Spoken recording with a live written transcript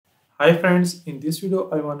Hi friends, in this video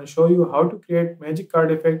I want to show you how to create magic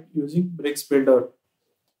card effect using Bricks Builder.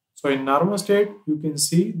 So in normal state you can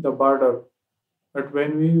see the border, but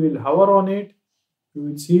when we will hover on it, you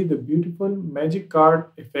will see the beautiful magic card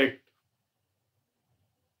effect.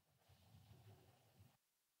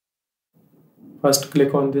 First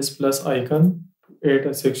click on this plus icon to add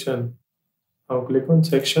a section. Now click on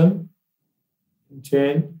section and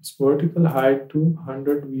change its vertical height to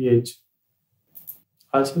 100 VH.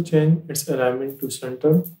 Also change its alignment to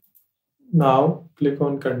center. Now click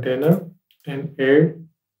on container and add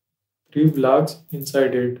 3 blocks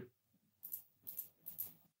inside it.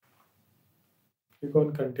 Click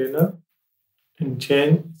on container and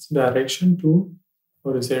change its direction to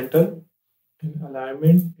horizontal and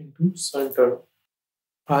alignment into center.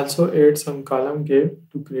 Also add some column gap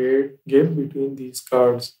to create gap between these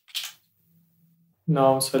cards.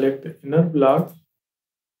 Now select the inner block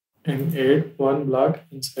and add 1 block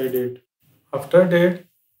inside it. After that,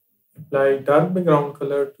 apply dark background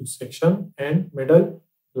color to section and middle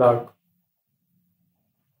block.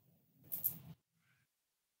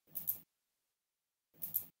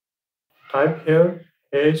 Type here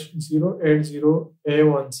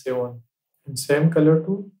H080A17 and same color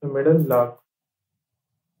to the middle block.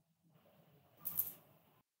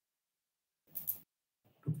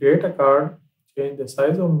 To create a card, change the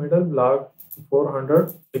size of middle block to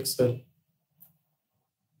 400 pixels.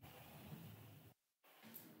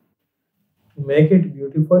 To make it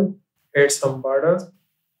beautiful, add some borders.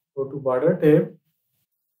 Go to border tab,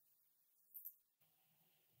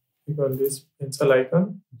 click on this pencil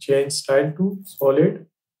icon, change style to solid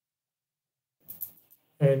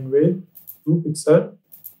and width 2 pixels.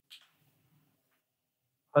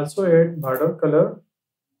 Also add border color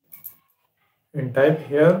and type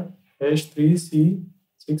here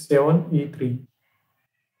H3C67E3.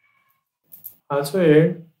 Also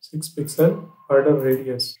add 6 pixel border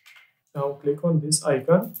radius. Now click on this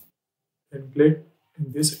icon and click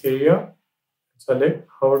in this area. Select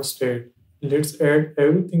hover state. Let's add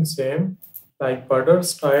everything same like border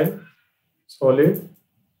style, solid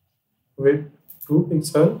with 2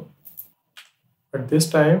 pixel. But this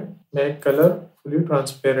time make color fully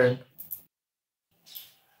transparent.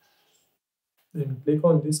 Then click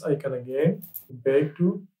on this icon again, back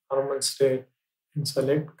to normal state and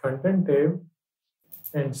select content tab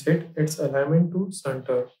and set its alignment to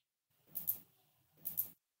center.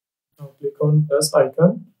 Now click on plus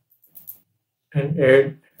icon and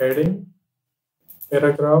add heading,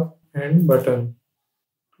 paragraph and button.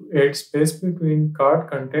 To add space between card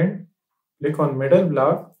content, click on middle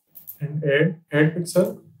block and add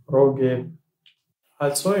pixel row gap.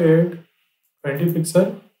 Also add 20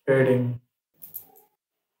 pixel padding.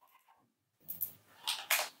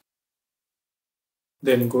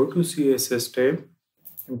 Then go to CSS tab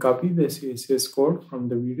and copy the CSS code from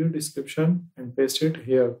the video description and paste it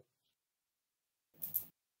here.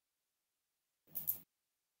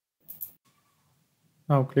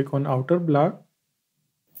 Now click on outer block,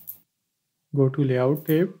 go to layout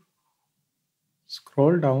tab,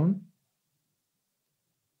 scroll down,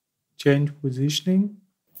 change positioning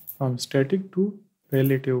from static to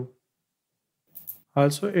relative.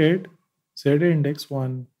 Also add Z index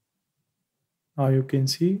 1. Now you can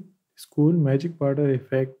see this cool magic border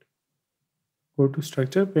effect. Go to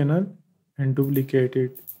structure panel and duplicate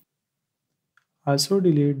it. Also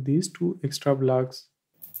delete these 2 extra blocks.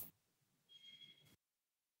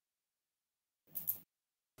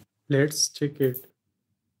 Let's check it.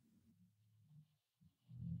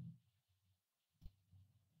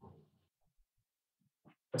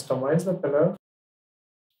 Customize the color.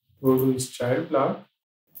 Go to this child block.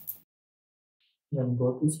 Then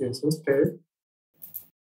go to CSS tab.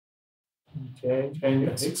 Change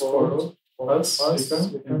its photo plus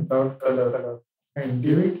icon without color and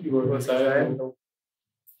give it your desired look.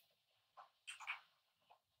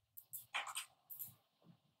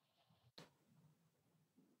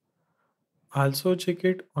 Also check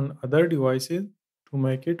it on other devices to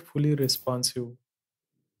make it fully responsive.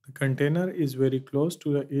 The container is very close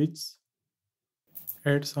to the edge.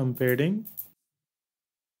 Add some padding.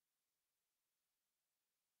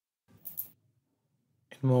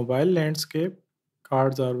 In mobile landscape,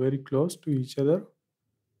 cards are very close to each other.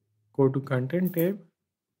 Go to content tab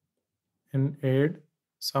and add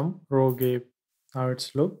some row gap. Now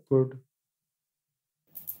it's look good.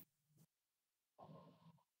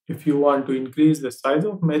 If you want to increase the size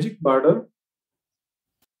of magic border,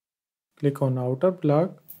 click on outer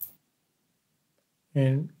block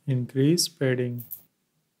and increase padding.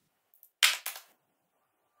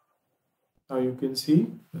 Now you can see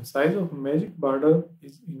the size of magic border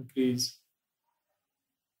is increased.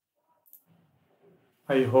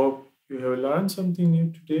 I hope you have learned something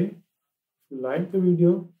new today. If you like the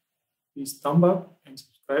video, please thumb up and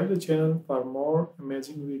subscribe the channel for more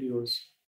amazing videos.